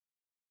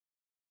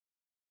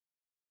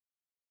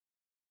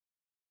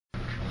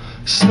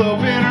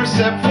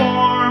Slope-intercept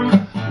form,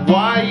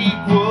 y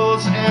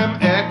equals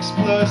mx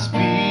plus b.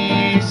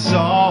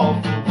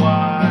 Solve for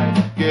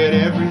y, get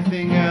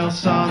everything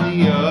else on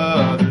the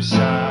other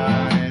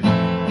side.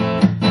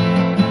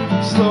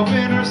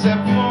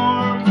 Slope-intercept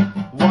form,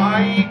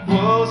 y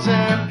equals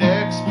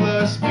mx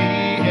plus b.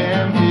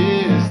 M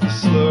is the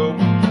slope,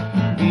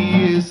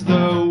 b is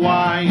the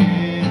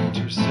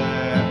y-intercept.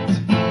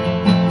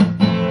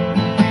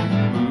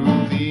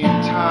 Move the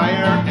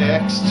entire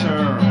x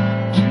term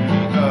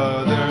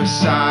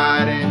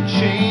side and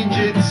change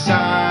its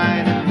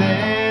sign, and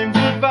then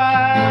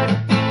divide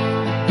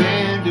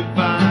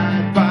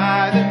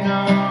by the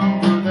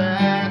number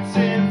that's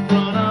in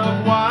front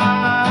of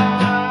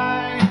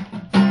y.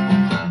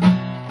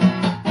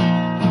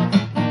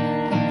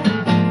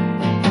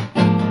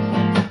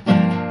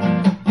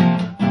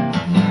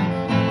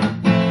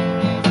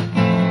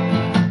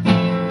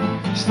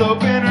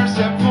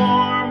 Slope-intercept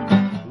form,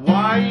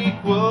 y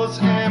equals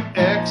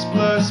mx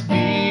plus b.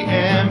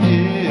 M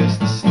is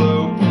the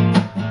slope,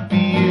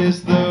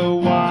 is the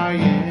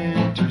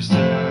y-intercept.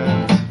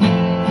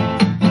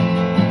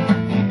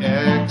 The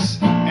x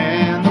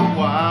and the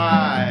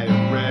y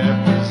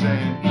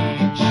represent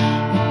each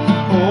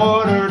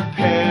ordered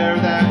pair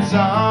that's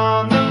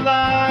on the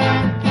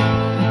line,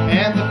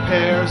 and the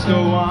pairs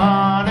go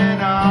on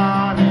and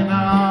on and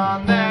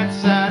on that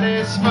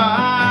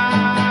satisfy.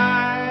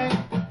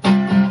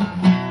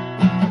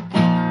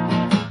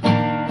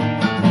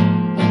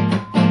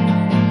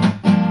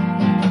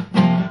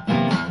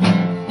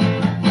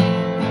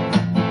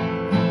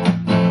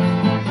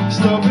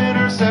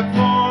 Slope-intercept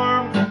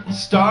form,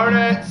 start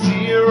at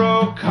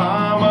 0,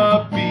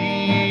 comma b,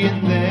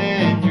 and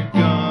then you're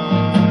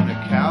gonna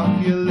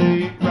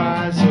calculate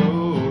rise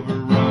over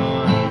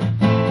run.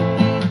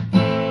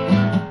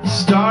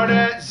 Start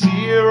at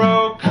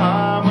 0,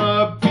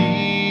 comma b,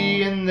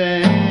 and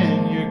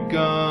then you're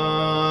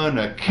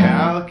gonna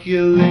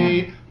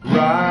calculate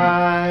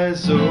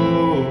rise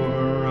over